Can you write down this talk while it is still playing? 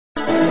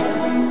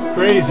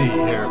Crazy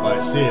here by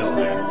Seal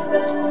here.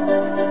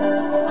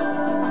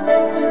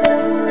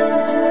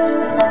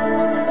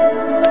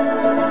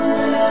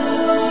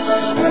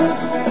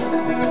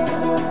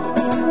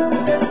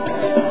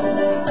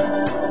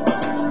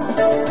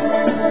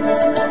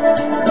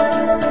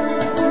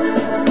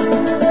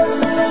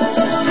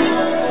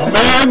 A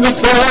man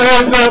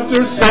decides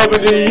after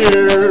 70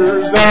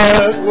 years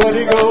that what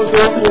he goes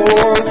there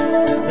for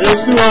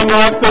is to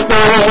unlock the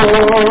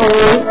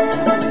door.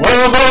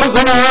 While those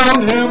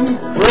around him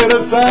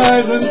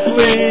criticize and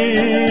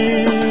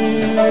sleep.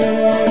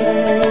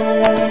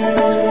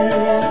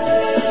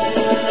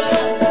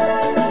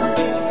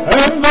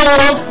 And though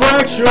a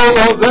fracture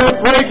of that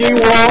breaking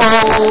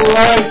wall,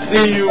 I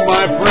see you,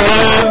 my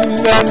friend,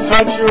 and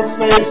touch your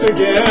face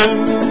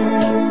again.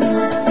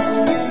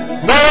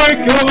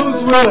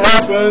 Miracles will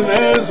happen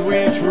as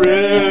we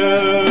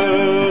drift.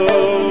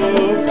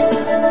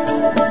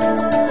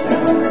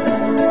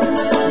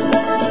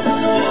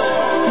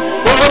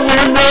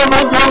 We're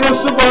never gonna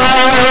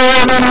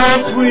survive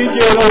unless we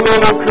get a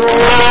little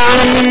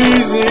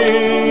crazy.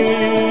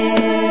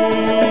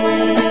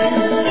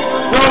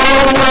 No,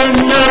 we're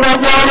never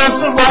gonna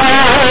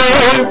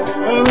survive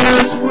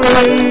unless we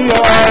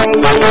are a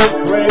little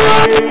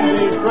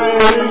crazy,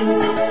 crazy.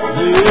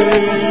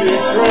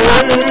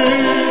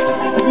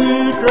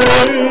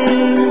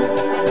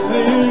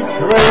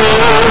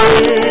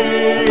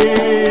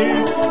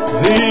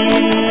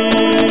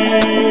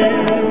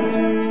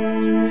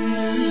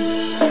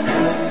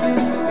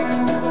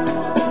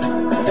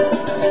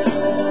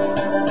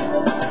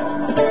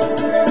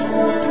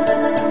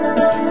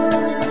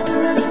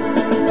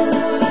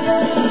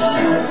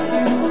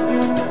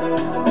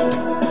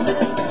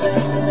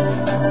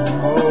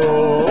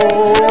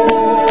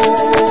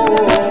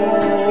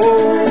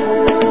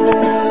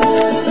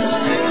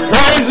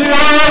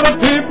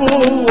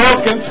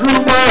 Walking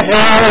through my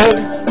head,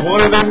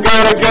 one of them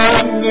got a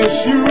gun to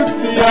shoot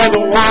the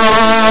other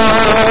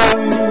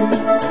one,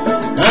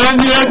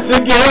 and yet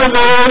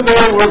together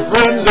they were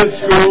friends at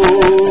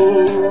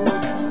school.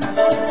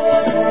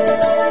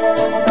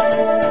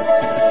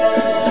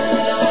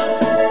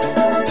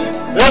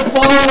 If I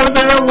were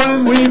there when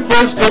we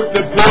first took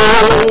the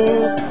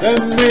pill, then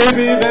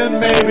maybe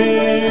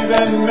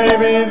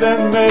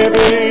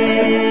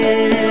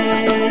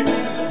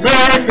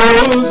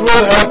miracles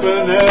will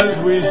happen as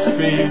we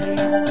speak.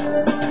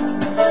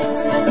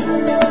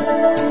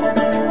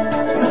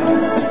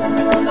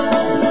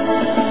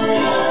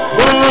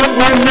 But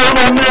we're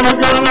never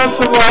gonna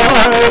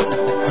survive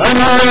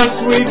unless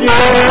we get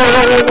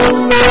a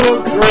little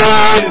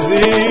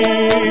crazy.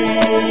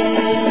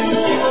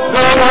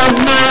 No, we're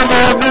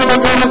never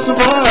gonna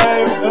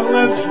survive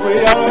unless we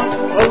are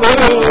a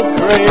little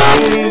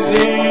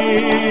crazy.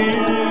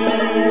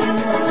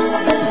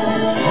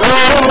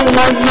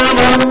 We're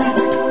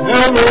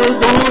never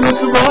gonna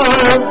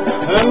survive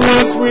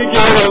unless we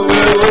get a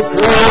little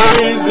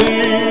crazy.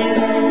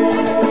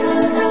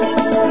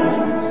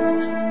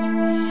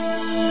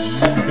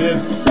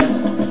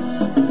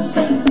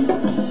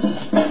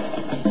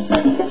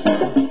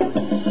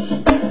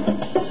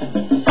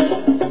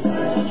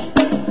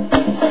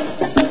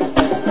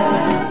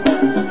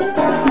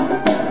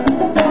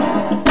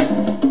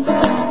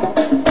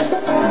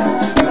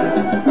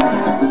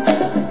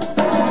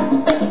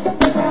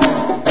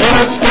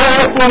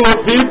 Full of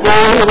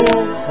people,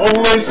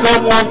 only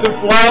some want to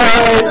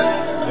fly.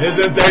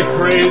 Isn't that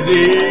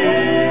crazy?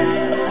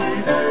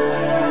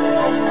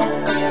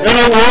 In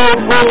a world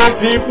full of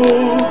people,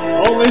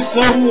 only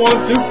some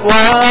want to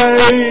fly.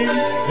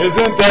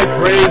 Isn't that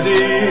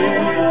crazy?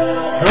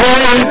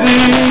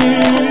 Crazy.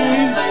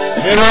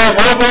 In a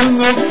heaven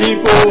of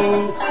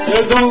people,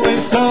 there's only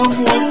some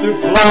want to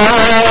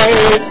fly.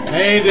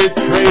 Ain't it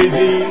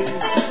crazy?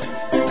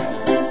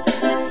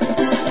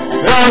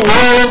 In a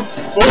world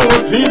full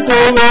of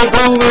people, there's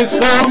only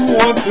some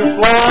want to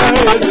fly.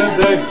 Isn't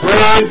that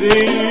crazy?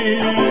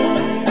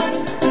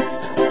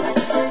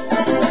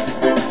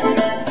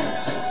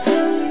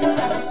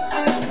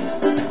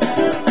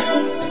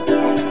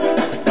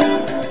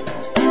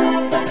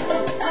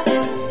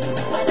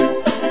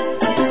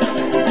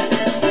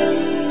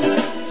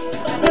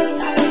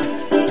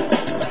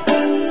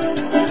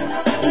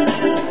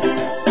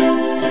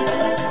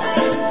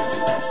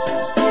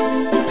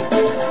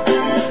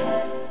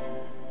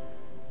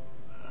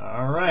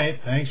 All right,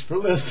 thanks for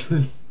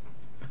listening.